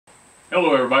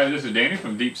Hello everybody, this is Danny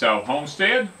from Deep South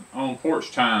Homestead on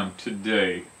Porch Time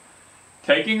today.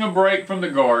 Taking a break from the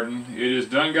garden. It has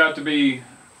done got to be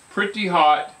pretty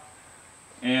hot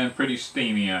and pretty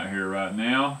steamy out here right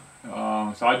now.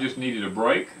 So I just needed a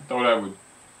break. Thought I would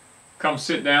come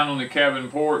sit down on the cabin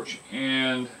porch,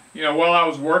 and while I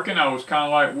was working I was kind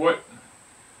of like,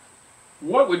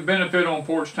 what would benefit on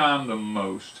Porch Time the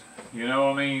most?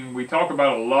 I mean, we talk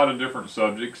about a lot of different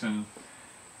subjects, and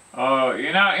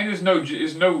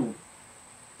it's no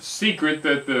secret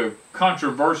that the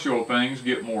controversial things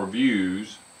get more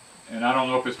views, and I don't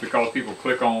know if it's because people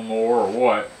click on more or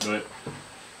what, but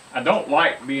I don't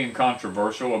like being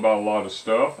controversial about a lot of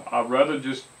stuff. I'd rather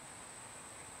just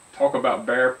talk about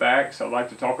bare facts. I like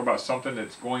to talk about something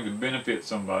that's going to benefit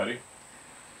somebody.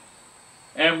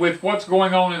 And with what's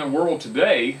going on in the world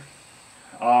today,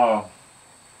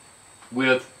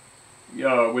 with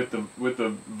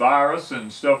the virus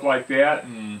and stuff like that,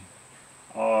 and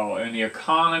the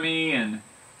economy and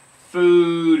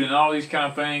food and all these kind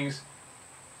of things,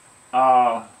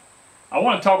 I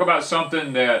want to talk about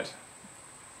something that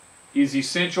is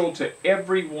essential to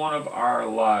every one of our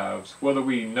lives, whether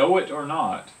we know it or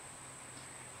not.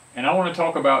 And I want to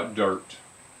talk about dirt.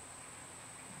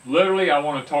 Literally, I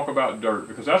want to talk about dirt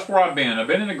because that's where I've been. I've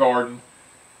been in the garden.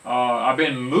 I've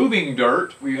been moving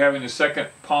dirt. We're having a second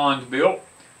pond built,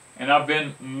 and I've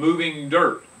been moving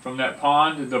dirt from that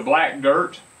pond, the black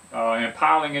dirt, and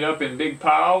piling it up in big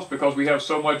piles because we have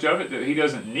so much of it that he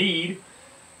doesn't need,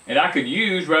 and I could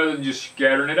use rather than just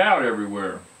scattering it out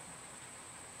everywhere.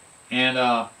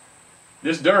 And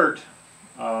this dirt,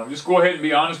 just go ahead and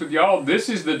be honest with y'all, this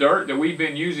is the dirt that we've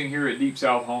been using here at Deep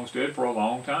South Homestead for a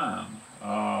long time.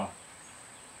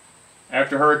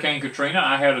 After Hurricane Katrina,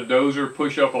 I had a dozer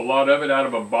push up a lot of it out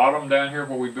of a bottom down here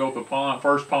where we built the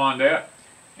first pond at,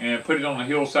 and put it on the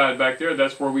hillside back there.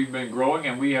 That's where we've been growing,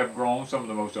 and we have grown some of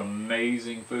the most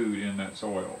amazing food in that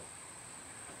soil.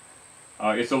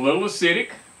 It's a little acidic,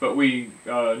 but we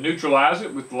neutralize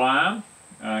it with lime,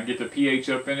 get the pH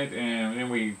up in it, and then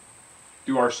we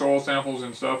do our soil samples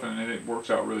and stuff, and it works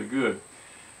out really good.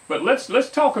 But let's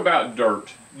talk about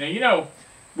dirt. Now,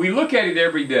 we look at it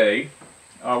every day.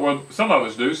 Well, some of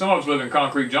us do. Some of us live in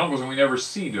concrete jungles and we never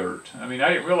see dirt. I mean,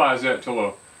 I didn't realize that till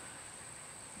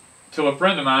a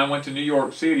friend of mine went to New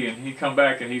York City, and he come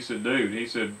back and he said, dude, he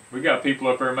said, we got people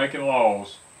up there making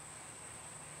laws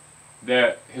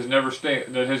that has never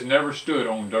stood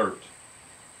on dirt.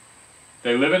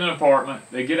 They live in an apartment,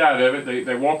 they get out of it,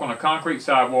 they walk on a concrete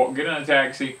sidewalk, get in a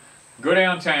taxi, go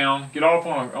downtown, get off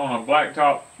on a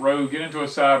blacktop road, get into a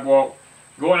sidewalk,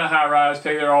 go in a high rise,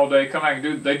 stay there all day, come back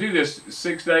and they do this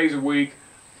 6 days a week.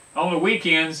 On the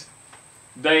weekends,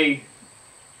 the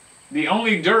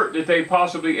only dirt that they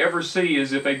possibly ever see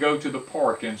is if they go to the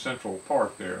park in Central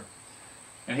Park there.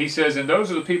 And he says, and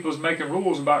those are the people that's making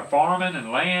rules about farming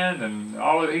and land and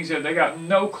all that. He said they got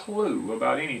no clue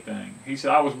about anything. He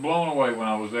said, I was blown away when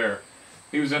I was there.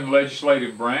 He was in the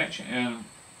legislative branch, and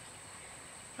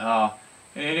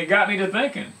it got me to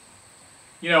thinking,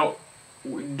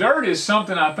 dirt is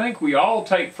something I think we all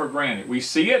take for granted. We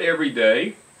see it every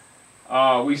day.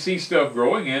 We see stuff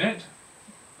growing in it,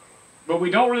 but we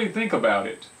don't really think about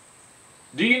it.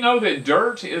 Do you know that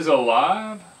dirt is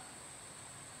alive?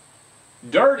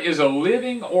 Dirt is a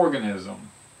living organism.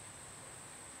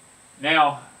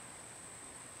 Now,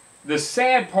 the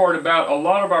sad part about a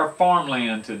lot of our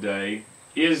farmland today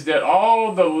is that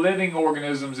all the living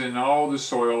organisms in all the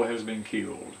soil has been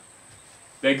killed.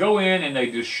 They go in and they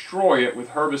destroy it with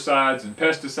herbicides and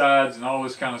pesticides and all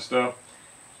this kind of stuff,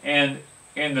 and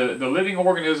the living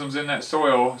organisms in that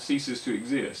soil ceases to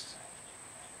exist.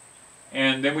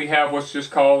 And then we have what's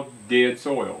just called dead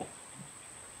soil.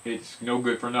 It's no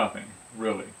good for nothing,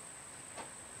 really.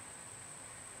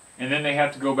 And then they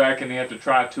have to go back and they have to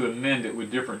try to amend it with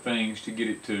different things to get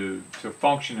it to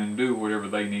function and do whatever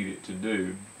they need it to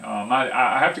do.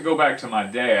 I have to go back to my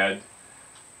dad.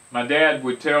 My dad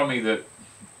would tell me that,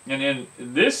 and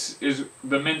this is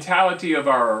the mentality of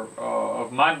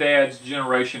of my dad's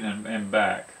generation and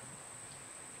back.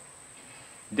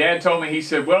 Dad told me, he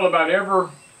said, well, about every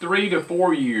 3 to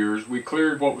 4 years we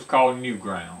cleared what was called new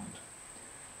ground.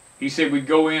 He said we'd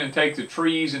go in and take the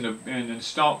trees and the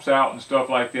stumps out and stuff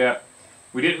like that.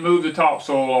 We didn't move the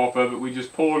topsoil off of it. We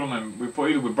just pulled them, and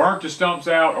either we burnt the stumps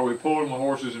out or we pulled them with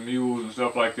horses and mules and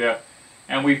stuff like that.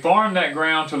 And we farmed that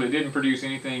ground till it didn't produce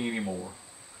anything anymore.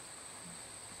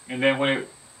 And then when it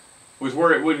was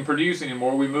where it wouldn't produce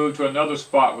anymore, we moved to another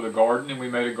spot with a garden, and we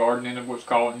made a garden in what's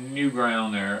called new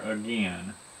ground there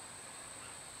again.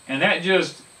 And that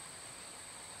just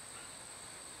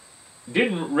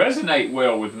didn't resonate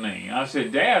well with me. I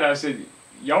said, Dad, I said,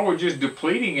 y'all were just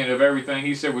depleting it of everything.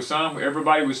 He said, with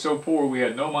everybody was so poor we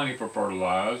had no money for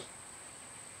fertilizer,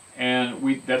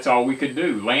 and that's all we could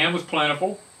do. Land was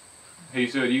plentiful. He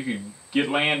said you could get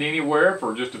land anywhere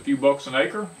for just a few bucks an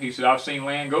acre. He said I've seen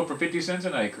land go for 50 cents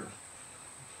an acre,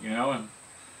 you know,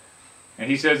 and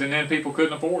he says, and then people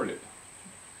couldn't afford it.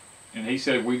 And he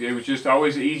said it was just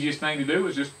always the easiest thing to do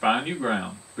was just find new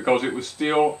ground, because it was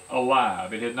still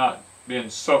alive. It had not been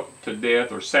soaked to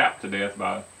death or sapped to death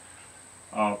by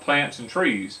plants and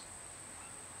trees.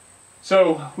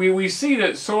 So we see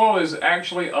that soil is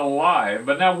actually alive.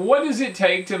 But now, what does it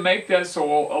take to make that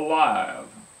soil alive?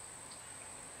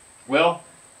 Well,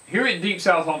 here at Deep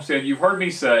South Homestead, you've heard me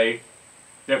say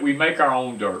that we make our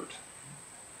own dirt.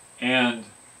 And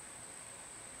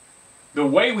the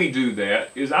way we do that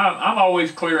is I'm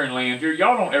always clearing land here.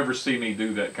 Y'all don't ever see me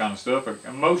do that kind of stuff.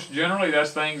 And most generally,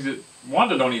 that's things that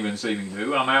Wanda don't even see me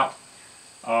do. I'm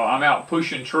out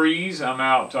pushing trees. I'm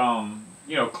out,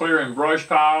 you know, clearing brush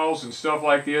piles and stuff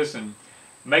like this, and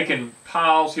making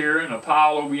piles here and a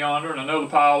pile over yonder and another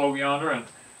pile over yonder.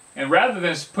 And rather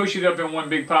than push it up in one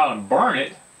big pile and burn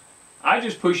it, I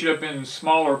just push it up in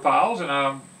smaller piles, and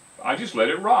I just let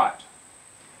it rot.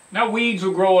 Now, weeds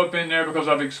will grow up in there because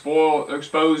I've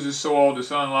exposed the soil to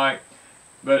sunlight,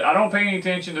 but I don't pay any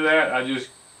attention to that. I just,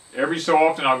 every so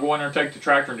often, I'll go in there and take the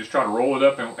tractor and just try to roll it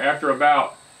up, and after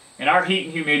about, in our heat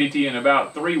and humidity, in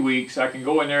about 3 weeks, I can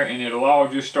go in there and it'll all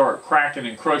just start cracking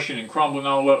and crushing and crumbling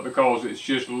all up, because it's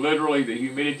just literally the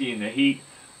humidity and the heat.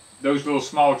 Those little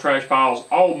small trash piles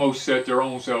almost set their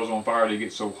own selves on fire. They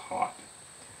get so hot.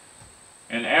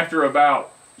 And after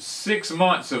about 6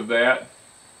 months of that,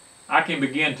 I can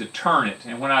begin to turn it.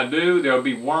 And when I do, there'll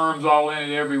be worms all in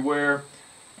it everywhere.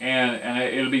 And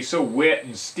it'll be so wet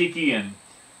and sticky. And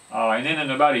then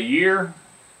in about a year,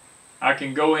 I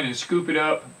can go in and scoop it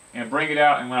up and bring it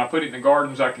out. And when I put it in the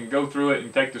gardens, I can go through it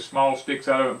and take the small sticks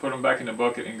out of it and put them back in the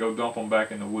bucket and go dump them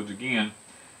back in the woods again.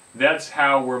 That's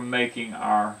how we're making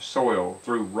our soil,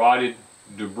 through rotted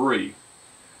debris.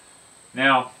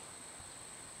 Now,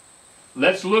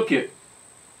 let's look at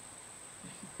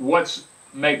what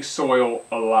makes soil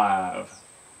alive.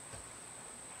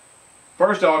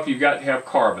 First off, you've got to have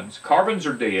carbons. Carbons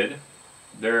are dead.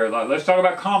 Let's talk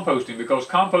about composting, because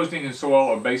composting and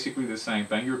soil are basically the same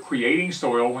thing. You're creating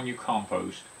soil when you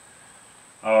compost.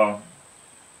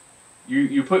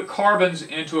 You put carbons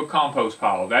into a compost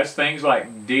pile. That's things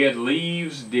like dead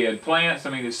leaves, dead plants. I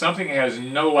mean, it's something that has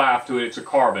no life to it. It's a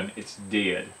carbon. It's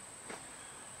dead.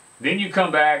 Then you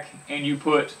come back and you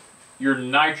put your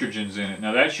nitrogens in it.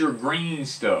 Now, that's your green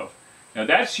stuff. Now,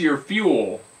 that's your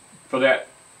fuel for that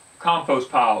compost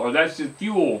pile, or that's the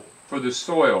fuel for the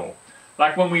soil.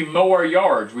 Like when we mow our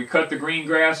yards, we cut the green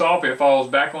grass off, it falls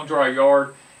back onto our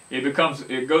yard. It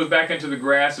goes back into the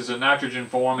grass as a nitrogen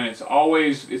form, and it's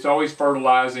always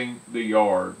fertilizing the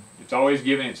yard. It's always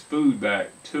giving its food back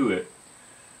to it.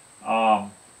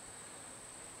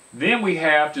 Then we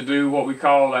have to do what we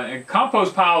call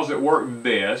compost piles that work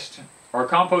best are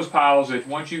compost piles that,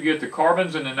 once you get the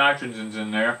carbons and the nitrogens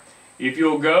in there, if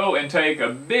you'll go and take a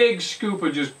big scoop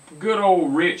of just good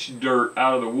old rich dirt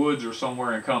out of the woods or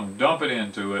somewhere and come dump it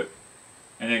into it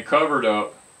and then cover it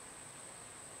up,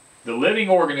 the living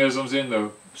organisms in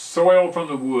the soil from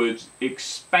the woods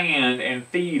expand and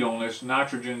feed on this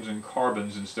nitrogens and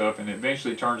carbons and stuff, and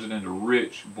eventually turns it into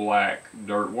rich black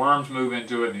dirt. Worms move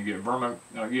into it, and you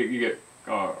get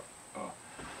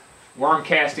worm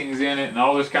castings in it and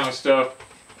all this kind of stuff,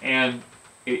 and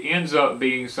it ends up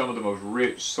being some of the most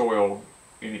rich soil,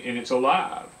 and it's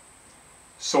alive.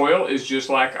 Soil is just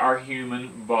like our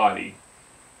human body.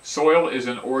 Soil is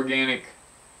an organic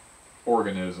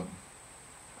organism.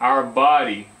 Our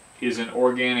body is an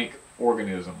organic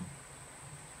organism.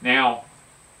 Now,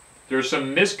 there's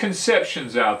some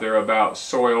misconceptions out there about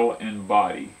soil and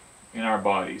body in our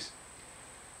bodies.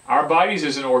 Our bodies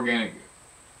is an organic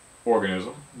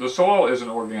organism. The soil is an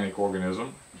organic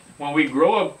organism. When we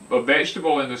grow a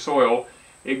vegetable in the soil,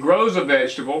 it grows a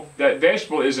vegetable. That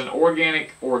vegetable is an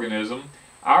organic organism.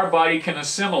 Our body can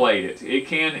assimilate it. It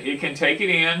can take it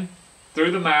in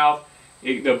through the mouth.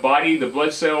 The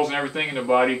blood cells and everything in the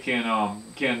body can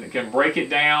break it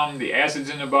down. The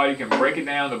acids in the body can break it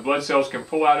down. The blood cells can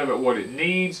pull out of it what it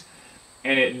needs,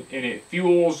 and it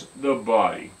fuels the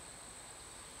body.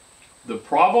 The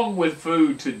problem with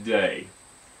food today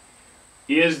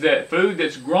is that food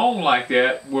that's grown like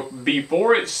that,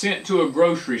 before it's sent to a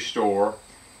grocery store,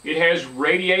 it has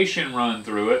radiation run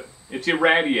through it. It's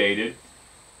irradiated.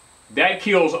 That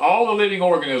kills all the living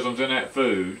organisms in that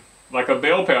food. Like a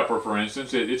bell pepper, for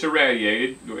instance, it's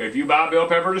irradiated. If you buy a bell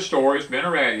pepper at a store, it's been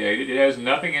irradiated. It has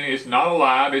nothing in it. It's not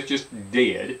alive. It's just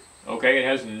dead. Okay, it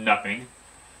has nothing.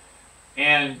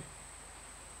 And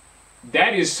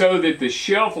that is so that the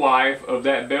shelf life of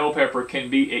that bell pepper can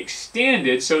be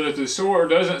extended so that the store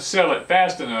doesn't sell it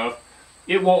fast enough,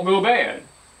 it won't go bad.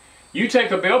 You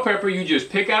take a bell pepper you just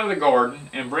pick out of the garden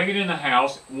and bring it in the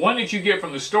house, one that you get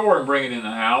from the store and bring it in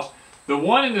the house, the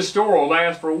one in the store will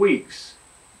last for weeks.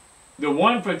 The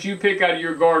one that you pick out of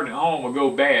your garden at home will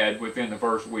go bad within the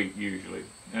first week usually.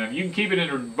 You can keep it in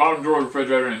the bottom drawer of the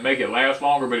refrigerator and make it last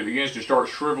longer, but it begins to start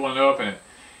shriveling up and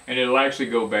it'll actually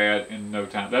go bad in no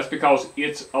time. That's because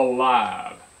it's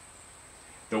alive.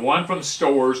 The one from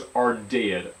stores are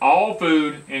dead. All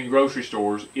food in grocery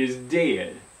stores is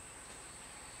dead.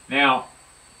 Now,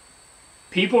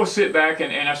 people sit back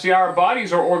and I see our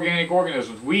bodies are organic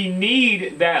organisms. We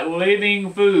need that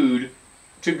living food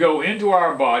to go into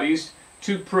our bodies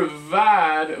to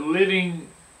provide living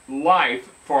life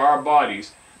for our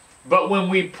bodies. But when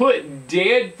we put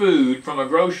dead food from a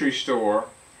grocery store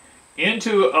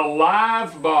into a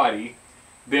live body,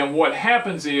 then what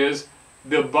happens is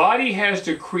the body has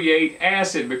to create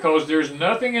acid because there's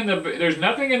nothing in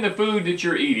the food that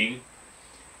you're eating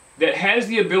that has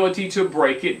the ability to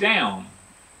break it down.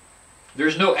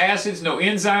 There's no acids, no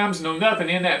enzymes, no nothing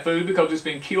in that food because it's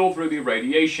been killed through the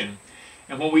radiation.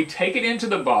 And when we take it into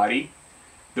the body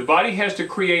has to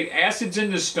create acids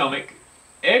in the stomach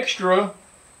extra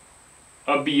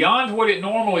beyond what it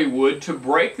normally would to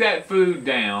break that food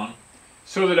down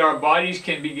so that our bodies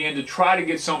can begin to try to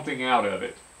get something out of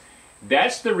it.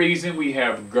 That's the reason we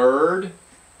have GERD,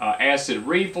 acid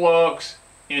reflux,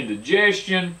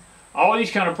 indigestion. All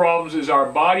these kind of problems is our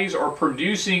bodies are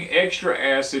producing extra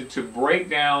acid to break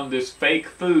down this fake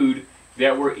food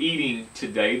that we're eating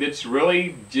today that's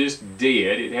really just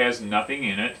dead. It has nothing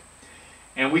in it.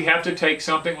 And we have to take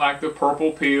something like the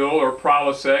purple pill or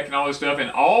Prilosec and all this stuff.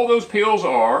 And all those pills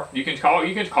are, you can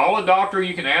call a doctor,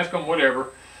 you can ask them, whatever.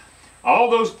 All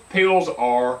those pills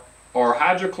are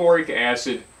hydrochloric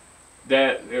acid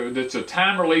that's a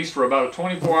time release for about a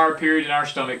 24-hour period in our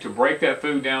stomach to break that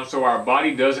food down so our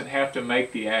body doesn't have to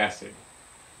make the acid.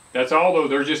 That's all those,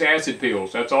 they're just acid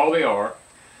pills. That's all they are.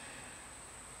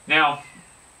 Now,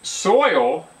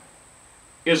 soil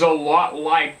is a lot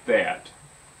like that.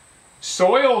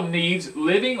 Soil needs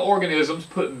living organisms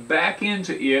put back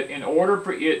into it in order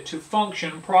for it to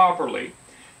function properly.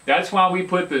 That's why we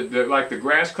put like the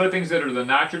grass clippings that are the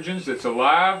nitrogens that's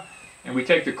alive, and we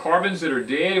take the carbons that are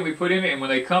dead and we put in it, and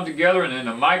when they come together and then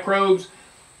the microbes,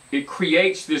 it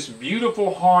creates this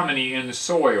beautiful harmony in the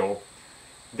soil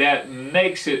that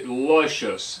makes it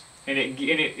luscious and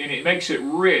it makes it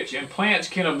rich, and plants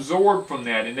can absorb from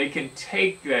that and they can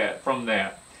take that from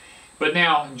that. But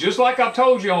now, just like I've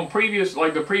told you on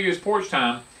the previous porch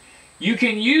time, you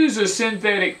can use a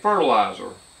synthetic fertilizer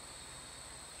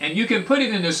and you can put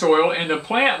it in the soil and the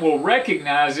plant will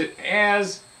recognize it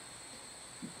as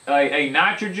a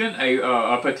nitrogen,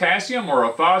 a potassium, or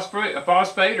a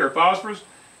phosphate or phosphorus,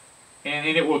 and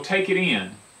it will take it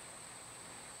in.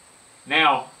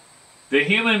 Now, the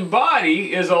human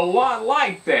body is a lot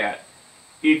like that.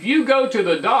 If you go to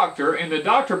the doctor and the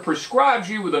doctor prescribes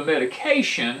you with a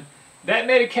medication, that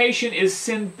medication is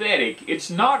synthetic. It's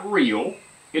not real.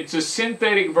 It's a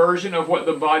synthetic version of what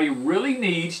the body really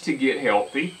needs to get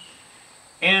healthy.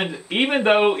 And even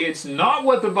though it's not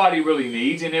what the body really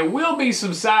needs, and there will be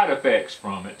some side effects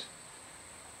from it,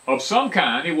 of some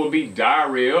kind, it will be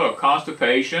diarrhea or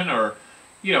constipation or,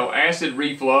 acid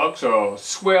reflux or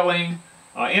swelling,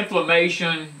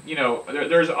 inflammation,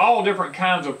 there's all different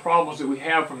kinds of problems that we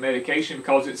have from medication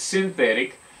because it's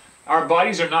synthetic. Our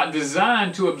bodies are not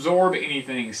designed to absorb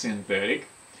anything synthetic,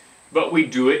 but we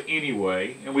do it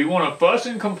anyway. And we want to fuss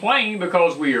and complain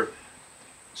because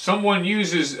someone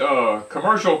uses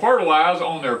commercial fertilizer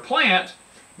on their plant,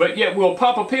 but yet we'll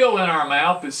pop a pill in our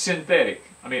mouth that's synthetic.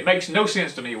 I mean, it makes no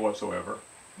sense to me whatsoever,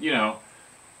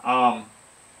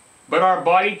 but our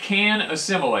body can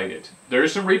assimilate it.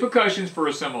 There's some repercussions for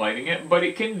assimilating it, but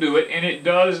it can do it, and it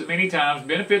does many times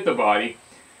benefit the body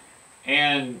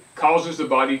and causes the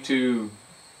body to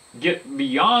get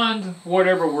beyond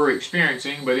whatever we're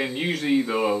experiencing, but in usually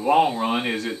the long run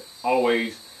is it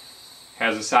always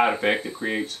has a side effect that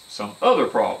creates some other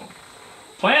problem.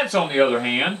 Plants, on the other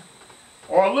hand,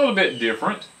 are a little bit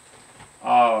different.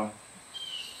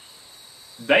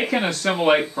 They can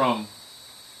assimilate from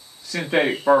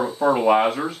synthetic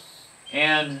fertilizers,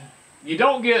 and you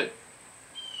don't get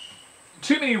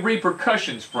too many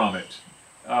repercussions from it.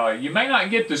 You may not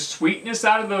get the sweetness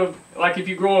out of like if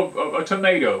you grow a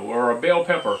tomato or a bell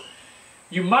pepper,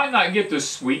 you might not get the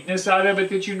sweetness out of it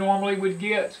that you normally would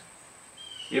get.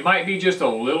 It might be just a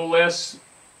little less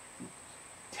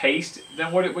taste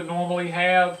than what it would normally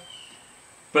have.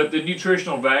 but the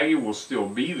nutritional value will still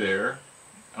be there.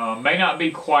 May not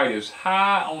be quite as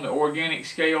high on the organic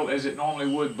scale as it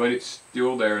normally would, but it's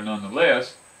still there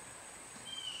nonetheless.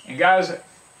 And guys,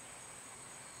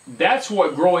 that's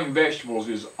what growing vegetables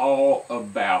is all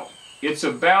about. It's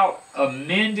about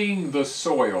amending the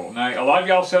soil. Now, a lot of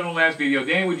y'all said on the last video,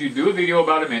 Danny, would you do a video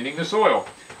about amending the soil?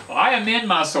 Well, I amend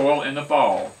my soil in the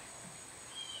fall.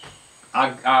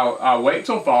 I wait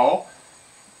till fall.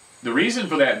 The reason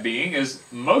for that being is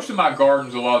most of my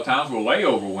gardens a lot of times will lay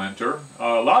over winter.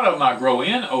 A lot of them I grow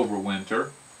in over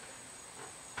winter.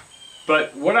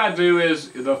 But what I do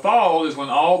is, the fall is when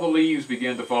all the leaves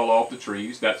begin to fall off the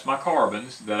trees. That's my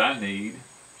carbons that I need.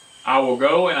 I will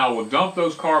go and I will dump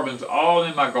those carbons all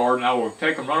in my garden. I will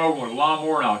take them, run over them with a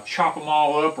lawnmower, and I'll chop them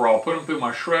all up, or I'll put them through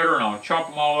my shredder and I'll chop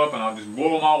them all up, and I'll just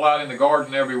blow them all out in the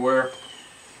garden everywhere.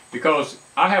 Because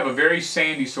I have a very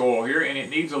sandy soil here and it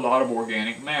needs a lot of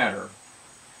organic matter.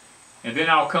 And then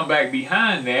I'll come back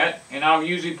behind that and I'll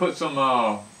usually put some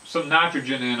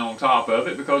nitrogen in on top of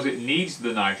it because it needs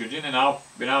the nitrogen. And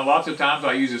lots of times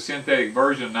I use a synthetic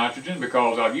version of nitrogen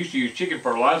because I used to use chicken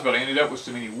fertilizer, but I ended up with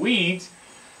so many weeds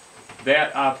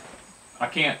that I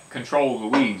can't control the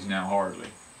weeds now hardly.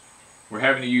 We're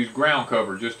having to use ground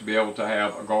cover just to be able to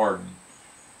have a garden.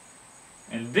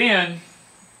 And then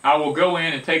I will go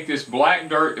in and take this black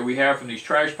dirt that we have from these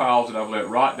trash piles that I've let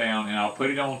rot down, and I'll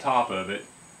put it on top of it,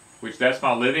 which that's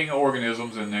my living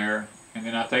organisms in there. And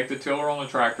then I take the tiller on the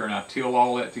tractor and I till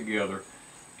all that together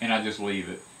and I just leave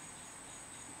it.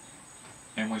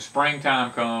 And when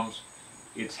springtime comes,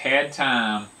 it's had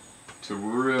time to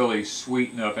really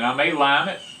sweeten up. And I may lime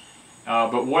it,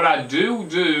 but what I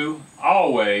do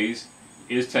always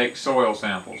is take soil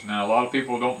samples. Now, a lot of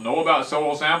people don't know about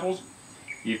soil samples.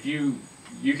 If you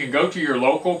can go to your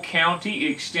local county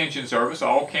extension service.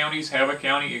 All counties have a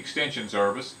county extension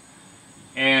service,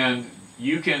 and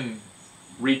you can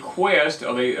request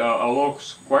a little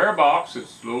square box.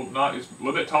 It's a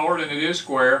little bit taller than it is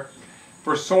square,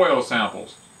 for soil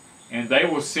samples, and they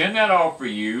will send that off for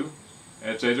you.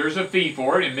 There's a fee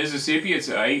for it. In Mississippi, it's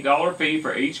an $8 fee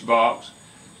for each box.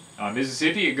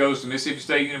 Mississippi, it goes to Mississippi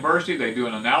State University. They do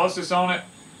an analysis on it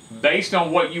based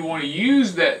on what you want to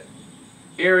use that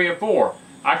area for.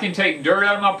 I can take dirt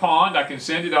out of my pond, I can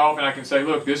send it off, and I can say,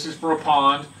 look, this is for a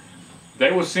pond.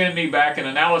 They will send me back an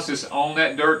analysis on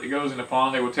that dirt that goes in the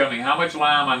pond. They will tell me how much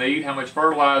lime I need, how much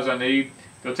fertilizer I need.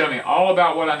 They'll tell me all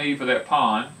about what I need for that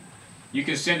pond. You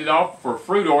can send it off for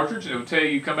fruit orchards. It will tell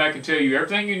you, come back and tell you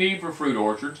everything you need for fruit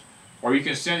orchards. Or you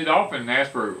can send it off and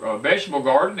ask for a vegetable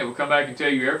garden. It will come back and tell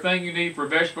you everything you need for a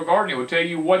vegetable garden. It will tell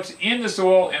you what's in the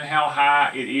soil and how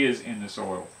high it is in the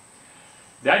soil.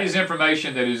 That is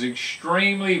information that is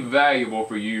extremely valuable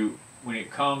for you when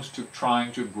it comes to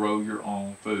trying to grow your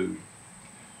own food.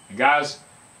 And guys,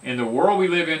 in the world we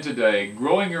live in today,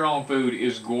 growing your own food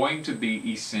is going to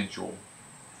be essential.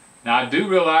 Now, I do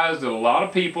realize that a lot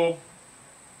of people,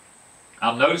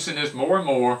 I'm noticing this more and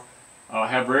more,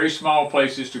 have very small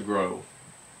places to grow.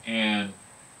 And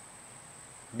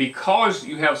because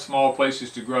you have small places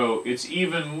to grow, it's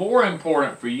even more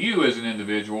important for you as an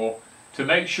individual to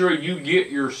make sure you get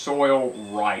your soil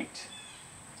right.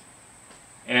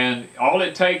 And all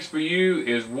it takes for you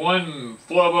is one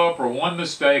flub up or one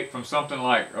mistake from something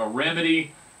like a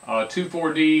Remedy,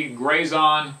 2,4-D,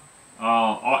 Grazon,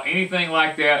 anything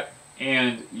like that,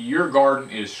 and your garden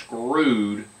is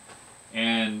screwed,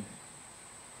 and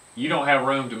you don't have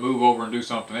room to move over and do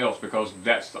something else because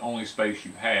that's the only space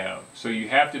you have. So you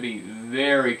have to be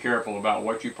very careful about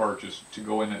what you purchase to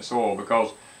go in that soil,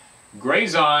 because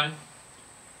Grazon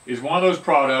is one of those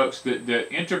products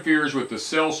that interferes with the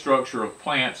cell structure of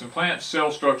plants, and plant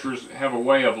cell structures have a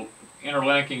way of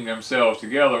interlinking themselves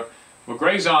together. Well,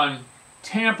 Grazon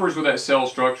tampers with that cell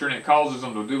structure, and it causes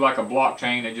them to do like a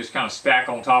blockchain. They just kind of stack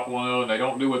on top of one another, and they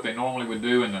don't do what they normally would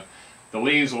do, and the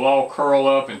leaves will all curl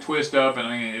up and twist up, and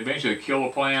I mean, eventually kill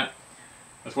a plant.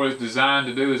 That's what it's designed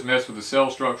to do, is mess with the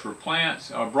cell structure of plants,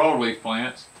 broadleaf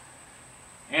plants.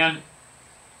 And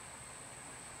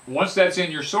once that's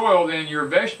in your soil, then your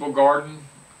vegetable garden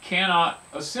cannot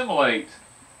assimilate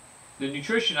the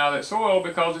nutrition out of that soil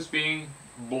because it's being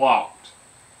blocked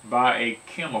by a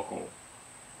chemical,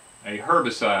 a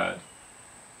herbicide.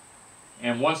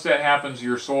 And once that happens,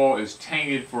 your soil is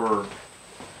tainted for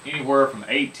anywhere from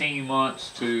 18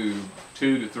 months to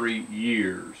 2 to 3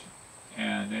 years.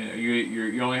 And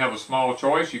you only have a small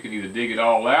choice. You can either dig it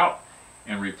all out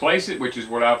and replace it, which is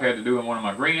what I've had to do in one of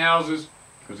my greenhouses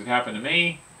because it happened to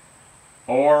me.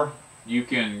 Or you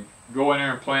can go in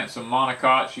there and plant some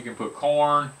monocots. You can put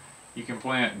corn. You can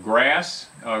plant grass.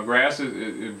 Grass,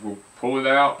 it will pull it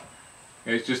out.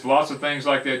 It's just lots of things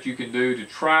like that you can do to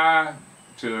try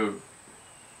to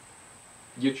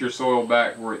get your soil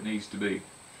back where it needs to be.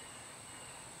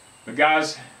 But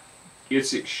guys,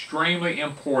 it's extremely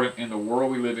important in the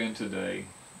world we live in today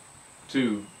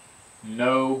to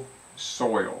know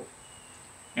soil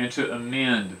and to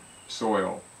amend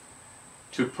soil,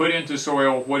 to put into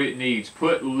soil what it needs.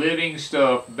 Put living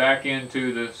stuff back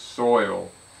into the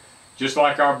soil. Just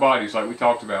like our bodies, like we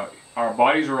talked about. Our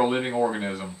bodies are a living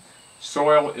organism.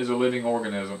 Soil is a living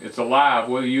organism. It's alive.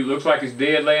 Whether it looks like it's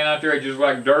dead laying out there, it's just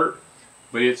like dirt,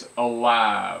 but it's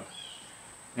alive.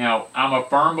 Now, I'm a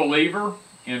firm believer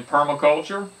in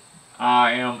permaculture.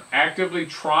 I am actively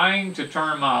trying to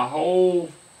turn my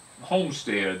whole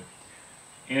homestead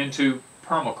into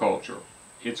permaculture.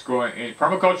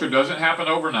 Permaculture doesn't happen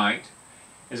overnight.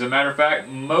 As a matter of fact,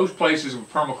 most places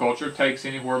with permaculture takes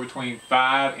anywhere between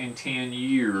 5 and 10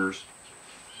 years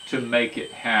to make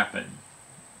it happen.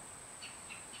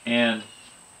 And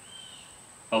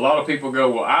a lot of people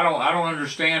go, well, I don't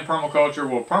understand permaculture.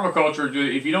 Well, permaculture,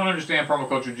 if you don't understand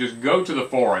permaculture, just go to the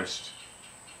forest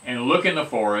and look in the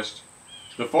forest.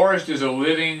 The forest is a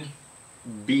living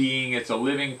being. It's a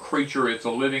living creature. It's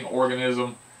a living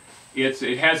organism.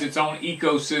 It has its own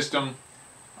ecosystem.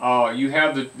 You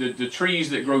have the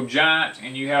trees that grow giant,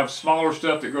 and you have smaller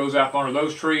stuff that grows out under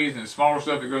those trees, and smaller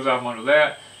stuff that grows out under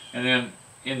that. And then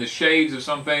in the shades of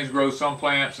some things grow some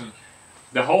plants, and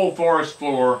the whole forest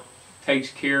floor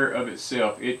takes care of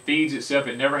itself. It feeds itself.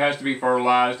 It never has to be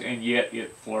fertilized, and yet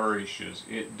it flourishes.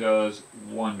 It does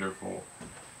wonderful.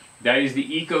 That is the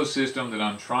ecosystem that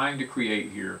I'm trying to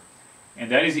create here. And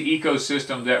that is the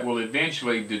ecosystem that will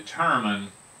eventually determine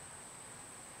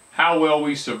how well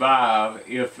we survive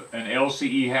if an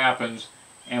LCE happens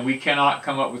and we cannot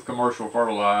come up with commercial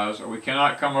fertilizer, or we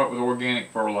cannot come up with organic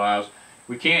fertilizer.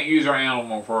 We can't use our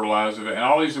animal fertilizer, and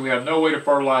all these, we have no way to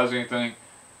fertilize anything.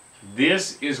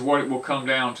 This is what it will come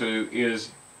down to,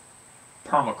 is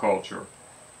permaculture.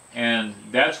 And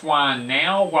that's why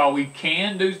now, while we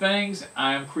can do things,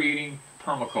 I am creating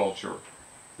permaculture.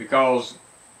 Because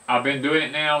I've been doing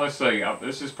it now, let's see,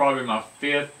 this is probably my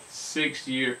fifth or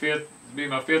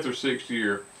sixth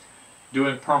year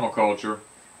doing permaculture.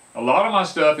 A lot of my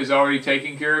stuff is already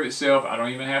taking care of itself. I don't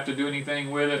even have to do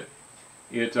anything with it.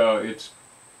 It's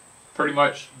pretty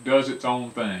much does its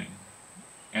own thing.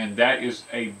 And that is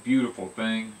a beautiful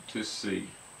thing to see.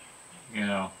 You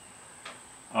know,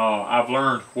 I've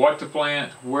learned what to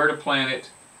plant, where to plant it.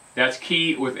 That's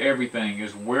key with everything,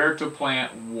 is where to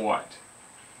plant what.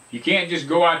 You can't just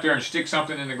go out there and stick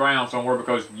something in the ground somewhere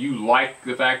because you like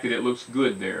the fact that it looks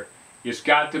good there. It's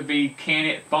got to be, can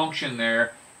it function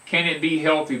there? Can it be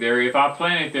healthy there? If I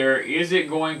plant it there, is it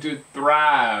going to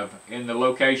thrive in the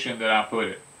location that I put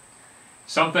it?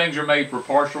 Some things are made for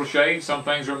partial shade, some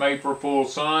things are made for full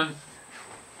sun.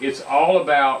 It's all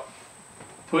about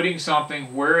putting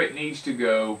something where it needs to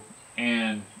go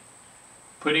and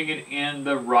putting it in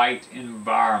the right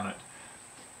environment.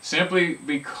 Simply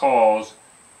because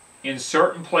in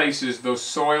certain places those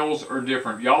soils are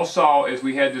different. Y'all saw as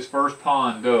we had this first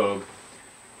pond dug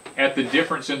at the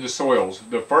difference in the soils.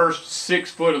 The first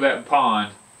 6 foot of that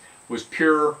pond was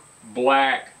pure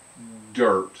black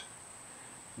dirt.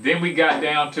 Then we got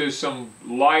down to some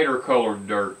lighter colored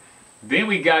dirt. Then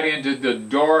we got into the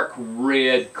dark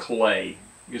red clay.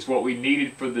 It's what we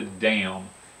needed for the dam.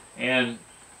 And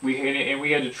we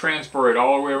had to transfer it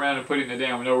all the way around and put it in the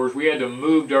dam. In other words, we had to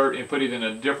move dirt and put it in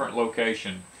a different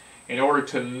location in order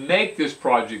to make this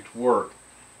project work.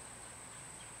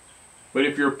 But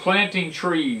if you're planting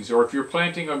trees or if you're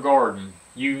planting a garden,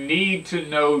 you need to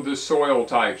know the soil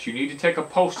types. You need to take a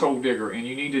post hole digger and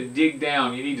you need to dig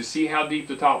down. You need to see how deep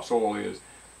the topsoil is.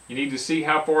 You need to see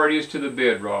how far it is to the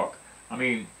bedrock. I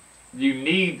mean, you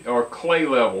need, or clay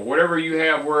level, whatever you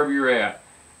have wherever you're at.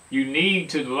 You need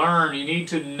to learn, you need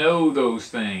to know those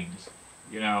things,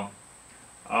 you know.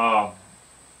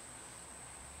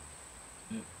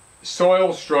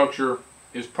 Soil structure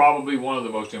is probably one of the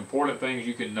most important things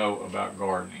you can know about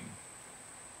gardening.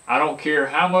 I don't care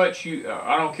how much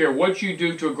I don't care what you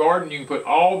do to a garden. You can put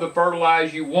all the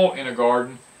fertilizer you want in a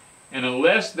garden, and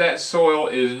unless that soil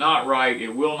is not right,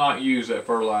 it will not use that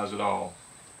fertilizer at all.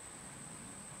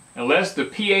 Unless the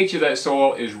pH of that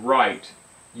soil is right,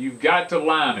 you've got to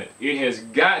lime it. It has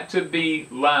got to be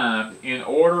limed in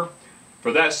order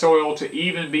for that soil to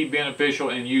even be beneficial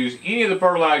and use any of the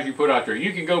fertilizer you put out there.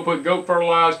 You can go put goat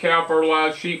fertilizer, cow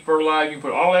fertilizer, sheep fertilizer, you can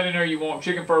put all that in there you want,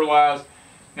 chicken fertilizer,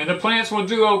 and the plants will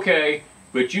do okay,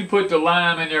 but you put the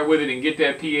lime in there with it and get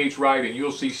that pH right, and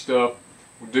you'll see stuff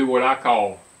do what I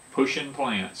call pushing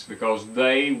plants, because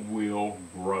they will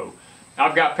grow.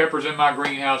 I've got peppers in my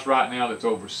greenhouse right now that's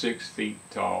over 6 feet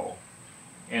tall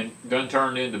and done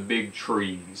turned into big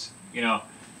trees. You know,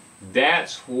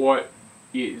 that's what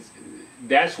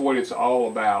it's all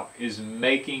about, is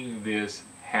making this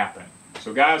happen.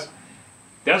 So guys,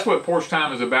 that's what Porch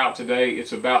Time is about today.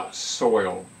 It's about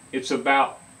soil. It's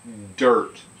about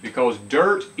dirt, because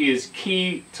dirt is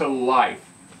key to life.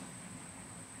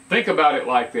 Think about it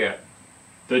like that.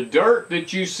 The dirt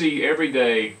that you see every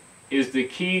day is the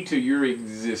key to your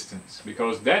existence,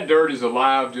 because that dirt is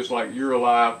alive just like you're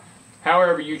alive.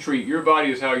 However you treat your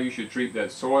body is how you should treat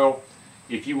that soil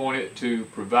if you want it to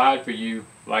provide for you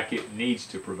like it needs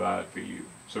to provide for you.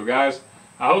 So guys,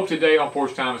 I hope today on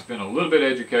Porch Time has been a little bit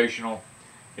educational.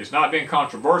 It's not been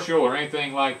controversial or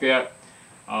anything like that.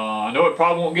 I know it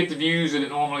probably won't get the views that it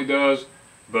normally does,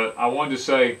 but I wanted to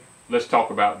say, let's talk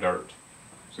about dirt.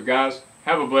 So guys,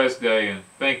 have a blessed day, and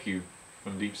thank you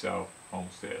from Deep South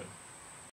Homestead.